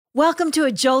Welcome to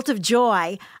A Jolt of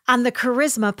Joy on the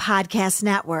Charisma Podcast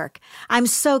Network. I'm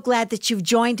so glad that you've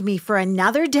joined me for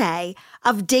another day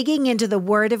of digging into the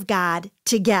Word of God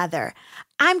together.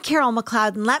 I'm Carol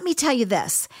McLeod, and let me tell you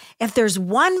this. If there's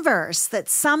one verse that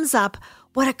sums up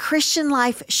what a Christian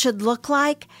life should look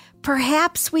like,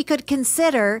 perhaps we could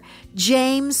consider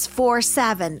James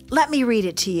 4:7. Let me read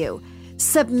it to you.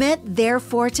 Submit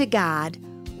therefore to God,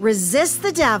 resist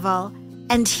the devil,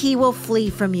 and he will flee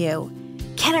from you.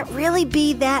 Can it really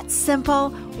be that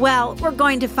simple? Well, we're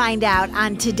going to find out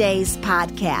on today's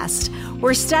podcast.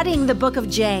 We're studying the book of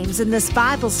James in this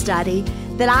Bible study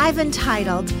that I've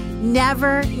entitled,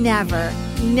 Never, Never,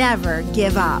 Never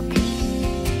Give Up.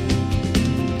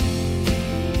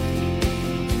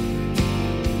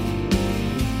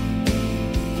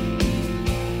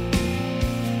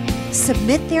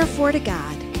 Submit therefore to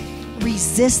God,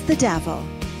 resist the devil,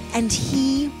 and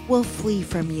he will flee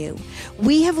from you.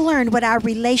 We have learned what our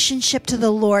relationship to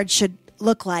the Lord should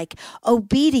look like.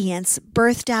 Obedience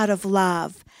birthed out of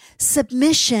love.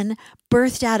 Submission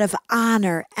birthed out of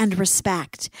honor and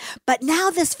respect. But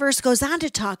now this verse goes on to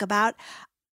talk about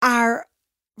our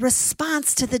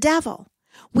response to the devil.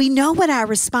 We know what our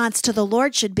response to the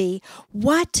Lord should be.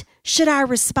 What should our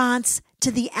response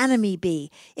to the enemy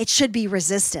be? It should be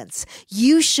resistance.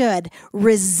 You should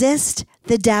resist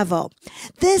the devil.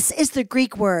 This is the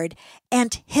Greek word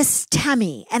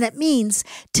antistemi, and it means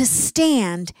to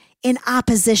stand in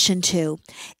opposition to.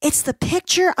 It's the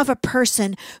picture of a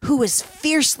person who is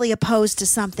fiercely opposed to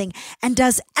something and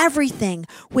does everything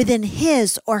within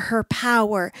his or her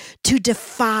power to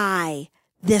defy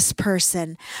this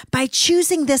person. By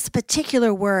choosing this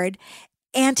particular word,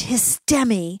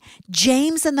 antistemi,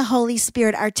 James and the Holy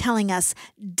Spirit are telling us,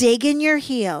 dig in your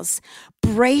heels,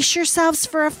 brace yourselves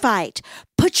for a fight,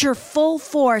 put your full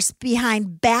force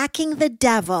behind backing the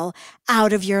devil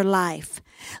out of your life.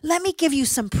 Let me give you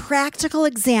some practical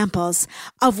examples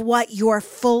of what your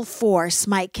full force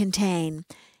might contain.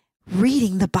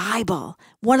 Reading the Bible,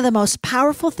 one of the most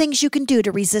powerful things you can do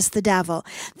to resist the devil.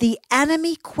 The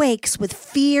enemy quakes with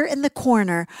fear in the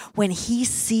corner when he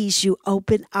sees you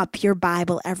open up your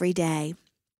Bible every day.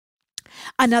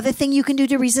 Another thing you can do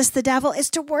to resist the devil is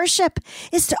to worship,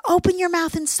 is to open your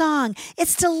mouth in song.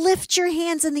 It's to lift your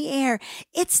hands in the air.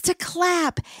 It's to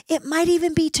clap. It might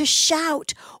even be to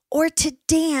shout or to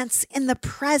dance in the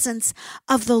presence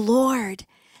of the Lord.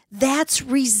 That's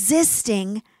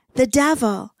resisting the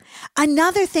devil.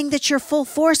 Another thing that your full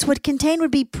force would contain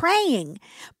would be praying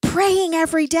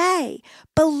every day,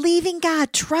 believing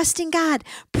God, trusting God,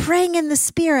 praying in the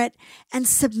Spirit, and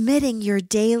submitting your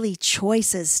daily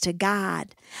choices to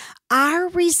God. Our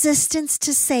resistance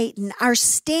to Satan, our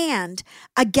stand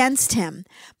against him,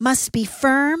 must be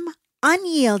firm,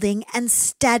 unyielding, and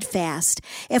steadfast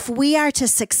if we are to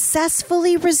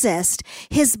successfully resist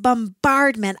his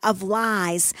bombardment of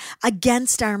lies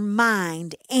against our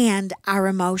mind and our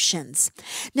emotions.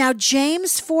 Now,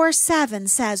 James 4:7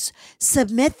 says,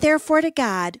 submit therefore to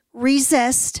God,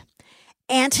 resist,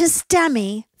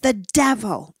 antistemi, the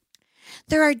devil.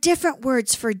 There are different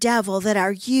words for devil that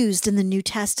are used in the New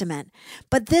Testament,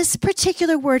 but this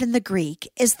particular word in the Greek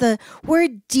is the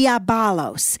word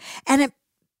diabolos, and it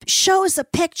shows a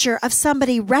picture of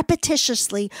somebody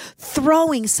repetitiously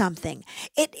throwing something.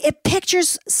 It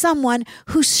pictures someone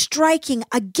who's striking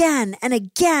again and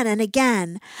again and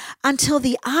again until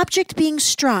the object being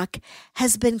struck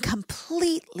has been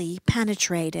completely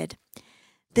penetrated.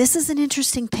 This is an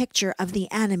interesting picture of the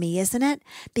enemy, isn't it?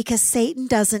 Because Satan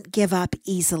doesn't give up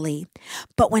easily.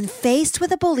 But when faced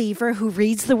with a believer who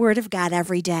reads the Word of God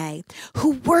every day,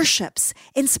 who worships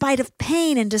in spite of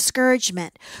pain and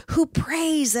discouragement, who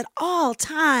prays at all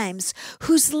times,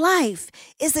 whose life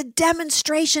is a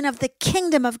demonstration of the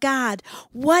kingdom of God,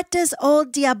 what does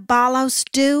old Diabolos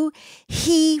do?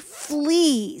 He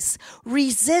flees.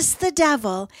 Resist the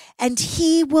devil, and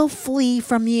he will flee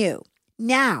from you.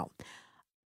 Now,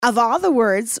 of all the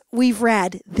words we've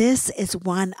read, this is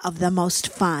one of the most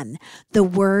fun. The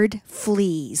word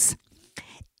flees.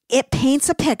 It paints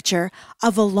a picture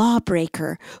of a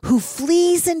lawbreaker who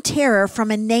flees in terror from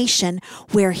a nation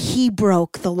where he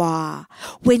broke the law.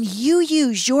 When you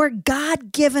use your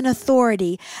God-given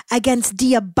authority against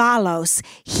Diabolos,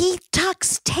 he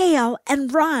tucks tail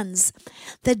and runs.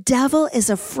 The devil is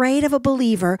afraid of a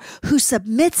believer who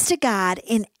submits to God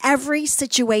in every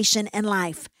situation in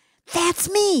life. That's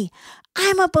me.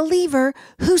 I'm a believer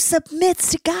who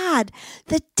submits to God.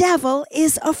 The devil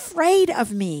is afraid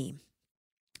of me.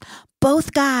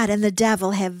 Both God and the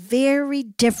devil have very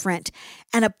different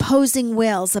and opposing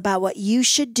wills about what you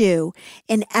should do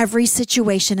in every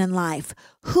situation in life.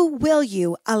 Who will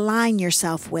you align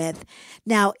yourself with?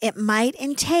 Now, it might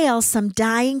entail some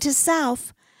dying to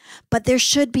self, but there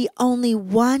should be only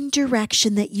one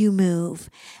direction that you move,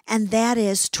 and that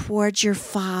is towards your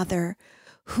Father,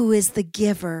 who is the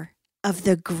giver of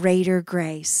the greater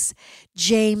grace.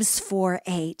 James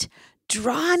 4:8.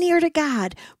 Draw near to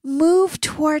God, move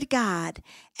toward God,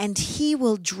 and he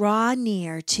will draw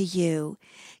near to you.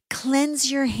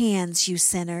 Cleanse your hands, you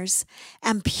sinners,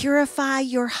 and purify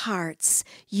your hearts,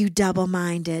 you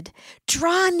double-minded.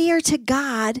 Draw near to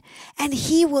God, and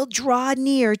he will draw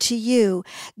near to you.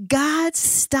 God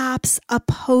stops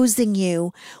opposing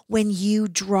you when you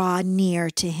draw near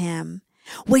to him.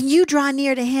 When you draw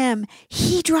near to him,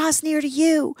 he draws near to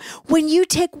you. When you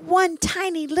take one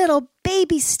tiny little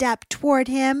baby step toward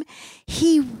him,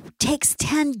 he takes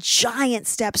 10 giant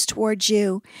steps towards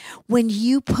you. When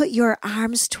you put your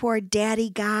arms toward Daddy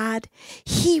God,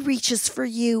 he reaches for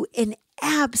you in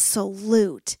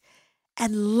absolute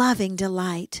and loving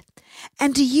delight.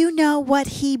 And do you know what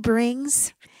he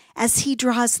brings as he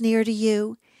draws near to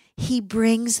you? He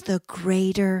brings the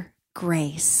greater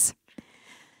grace.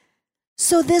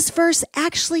 So this verse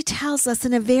actually tells us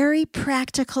in a very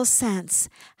practical sense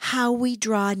how we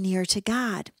draw near to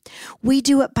God. We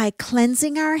do it by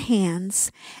cleansing our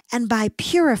hands and by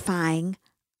purifying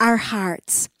our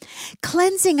hearts.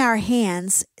 Cleansing our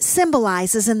hands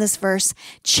symbolizes in this verse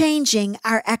changing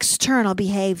our external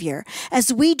behavior.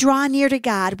 As we draw near to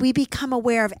God, we become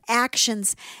aware of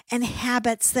actions and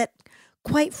habits that,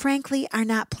 quite frankly, are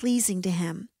not pleasing to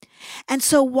him. And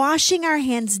so washing our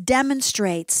hands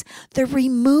demonstrates the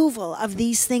removal of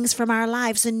these things from our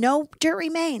lives, and no dirt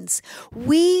remains.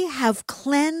 We have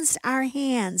cleansed our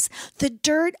hands. The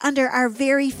dirt under our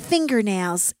very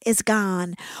fingernails is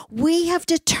gone. We have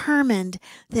determined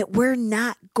that we're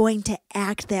not going to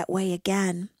act that way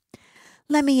again.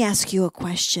 Let me ask you a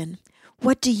question.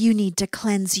 What do you need to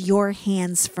cleanse your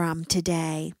hands from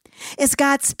today? Is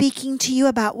God speaking to you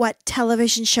about what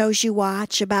television shows you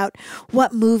watch, about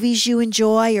what movies you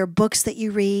enjoy or books that you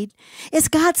read? Is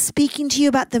God speaking to you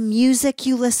about the music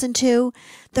you listen to,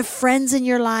 the friends in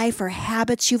your life or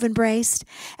habits you've embraced?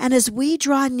 And as we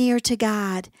draw near to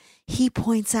God, he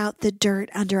points out the dirt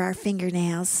under our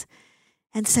fingernails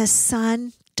and says,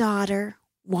 son, daughter,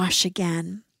 wash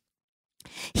again.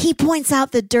 He points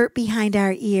out the dirt behind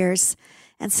our ears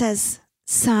and says,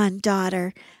 son,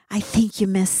 daughter, I think you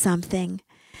missed something.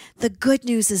 The good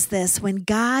news is this: when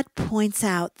God points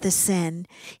out the sin,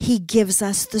 he gives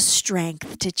us the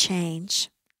strength to change.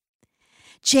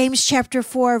 James chapter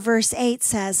 4, verse 8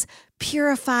 says,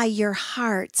 purify your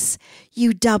hearts,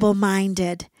 you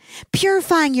double-minded.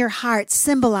 Purifying your heart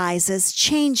symbolizes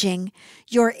changing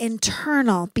your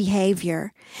internal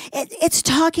behavior. It's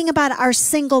talking about our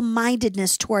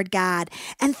single-mindedness toward God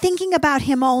and thinking about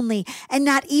him only and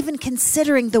not even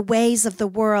considering the ways of the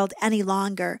world any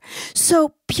longer.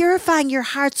 So purifying your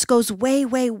hearts goes way,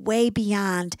 way, way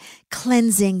beyond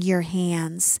cleansing your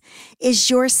hands. Is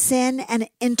your sin an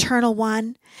internal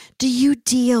one? Do you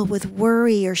deal with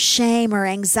worry or shame or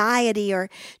anxiety or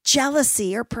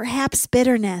jealousy or perhaps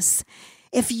bitterness?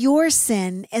 If your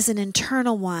sin is an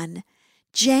internal one,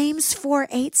 James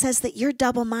 4:8 says that you're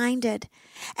double-minded.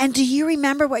 And do you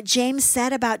remember what James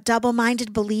said about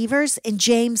double-minded believers in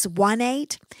James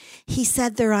 1:8? He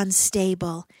said they're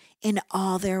unstable in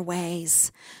all their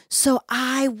ways. So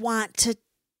I want to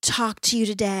talk to you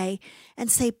today and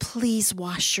say, please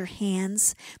wash your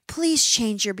hands. Please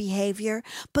change your behavior.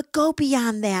 But go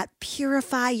beyond that.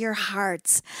 Purify your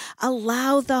hearts.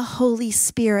 Allow the Holy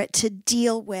Spirit to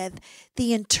deal with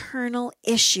the internal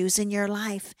issues in your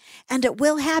life. And it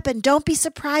will happen. Don't be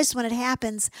surprised when it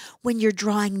happens when you're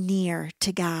drawing near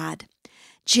to God.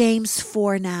 James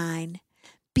 4:9.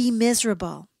 Be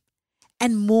miserable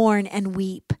and mourn and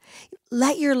weep.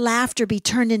 Let your laughter be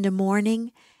turned into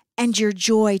mourning and your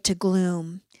joy to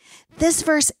gloom. This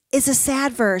verse is a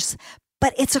sad verse,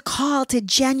 but it's a call to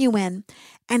genuine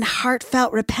and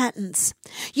heartfelt repentance.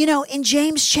 You know, in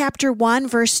James chapter 1,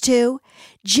 verse 2,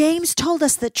 James told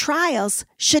us that trials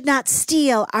should not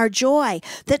steal our joy,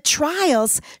 that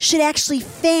trials should actually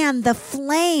fan the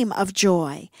flame of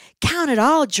joy. Count it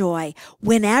all joy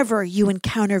whenever you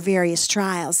encounter various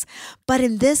trials. But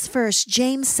in this verse,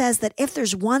 James says that if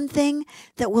there's one thing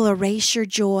that will erase your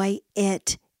joy,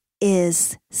 it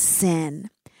is sin.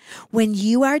 When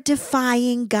you are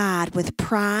defying God with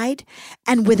pride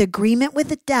and with agreement with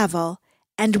the devil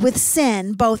and with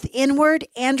sin, both inward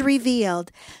and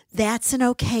revealed, that's an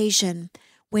occasion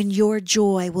when your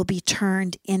joy will be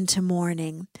turned into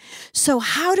mourning. So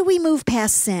how do we move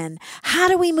past sin? How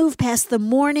do we move past the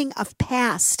mourning of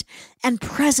past and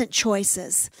present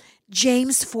choices?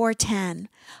 James 4:10,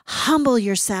 humble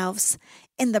yourselves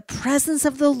in the presence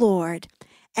of the Lord,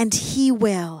 and he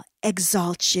will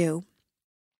exalt you.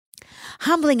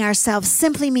 Humbling ourselves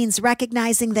simply means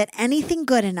recognizing that anything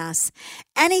good in us,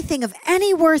 anything of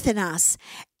any worth in us,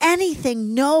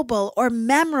 anything noble or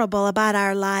memorable about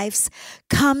our lives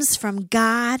comes from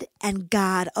God and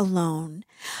God alone.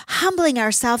 Humbling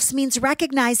ourselves means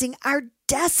recognizing our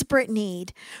desperate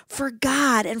need for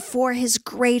God and for his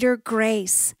greater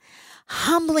grace.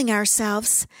 Humbling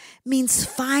ourselves means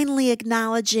finally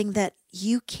acknowledging that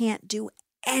you can't do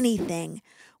anything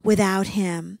without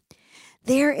him.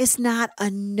 There is not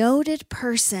a noted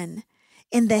person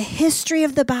in the history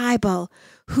of the Bible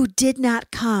who did not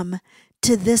come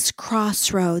to this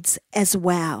crossroads as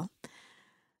well.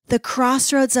 The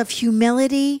crossroads of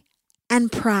humility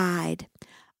and pride,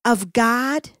 of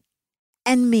God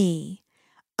and me,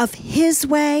 of his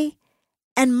way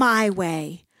and my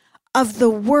way, of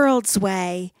the world's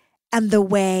way and the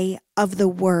way of the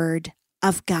Word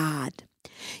of God.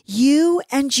 You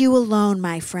and you alone,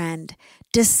 my friend,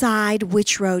 decide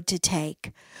which road to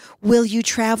take. Will you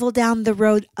travel down the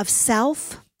road of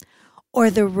self or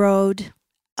the road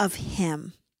of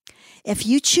him? If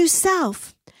you choose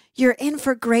self, you're in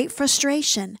for great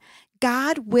frustration.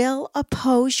 God will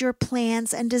oppose your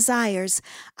plans and desires.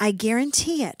 I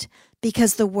guarantee it,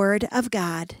 because the Word of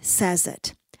God says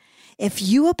it. If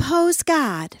you oppose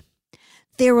God,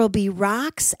 there will be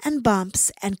rocks and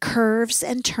bumps and curves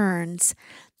and turns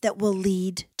that will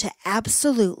lead to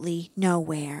absolutely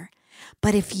nowhere.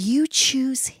 But if you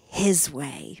choose his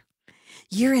way,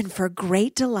 you're in for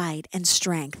great delight and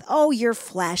strength. Oh, your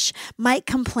flesh might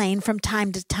complain from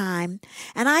time to time,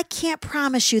 and I can't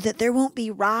promise you that there won't be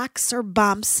rocks or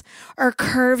bumps or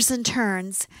curves and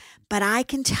turns, but I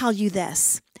can tell you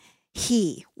this: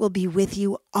 he will be with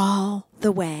you all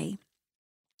the way.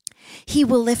 He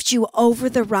will lift you over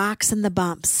the rocks and the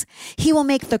bumps. He will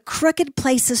make the crooked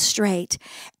places straight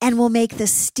and will make the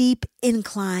steep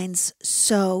inclines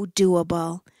so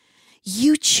doable.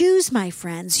 You choose, my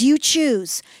friends. You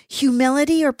choose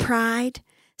humility or pride,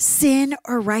 sin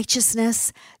or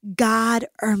righteousness, God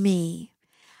or me.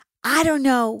 I don't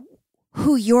know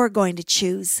who you're going to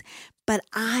choose, but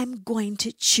I'm going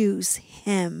to choose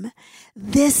him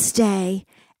this day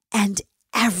and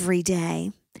every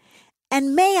day.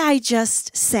 And may I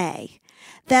just say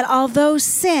that although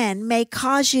sin may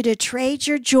cause you to trade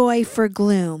your joy for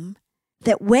gloom,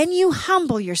 that when you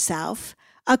humble yourself,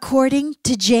 according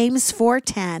to James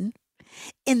 4:10,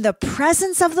 in the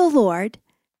presence of the Lord,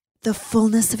 the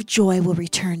fullness of joy will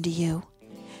return to you.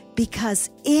 Because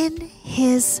in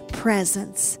his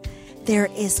presence, there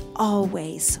is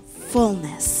always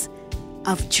fullness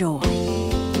of joy.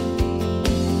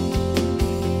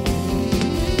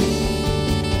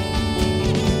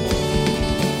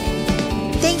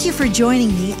 Thank you for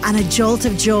joining me on A Jolt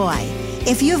of Joy.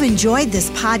 If you've enjoyed this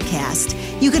podcast,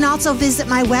 you can also visit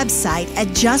my website at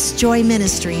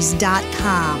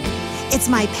justjoyministries.com. It's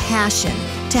my passion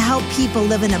to help people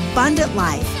live an abundant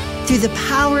life through the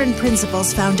power and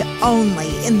principles found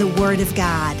only in the Word of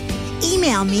God.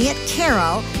 Email me at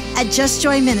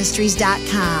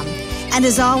carol@justjoyministries.com. And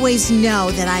as always,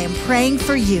 know that I am praying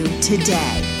for you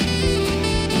today.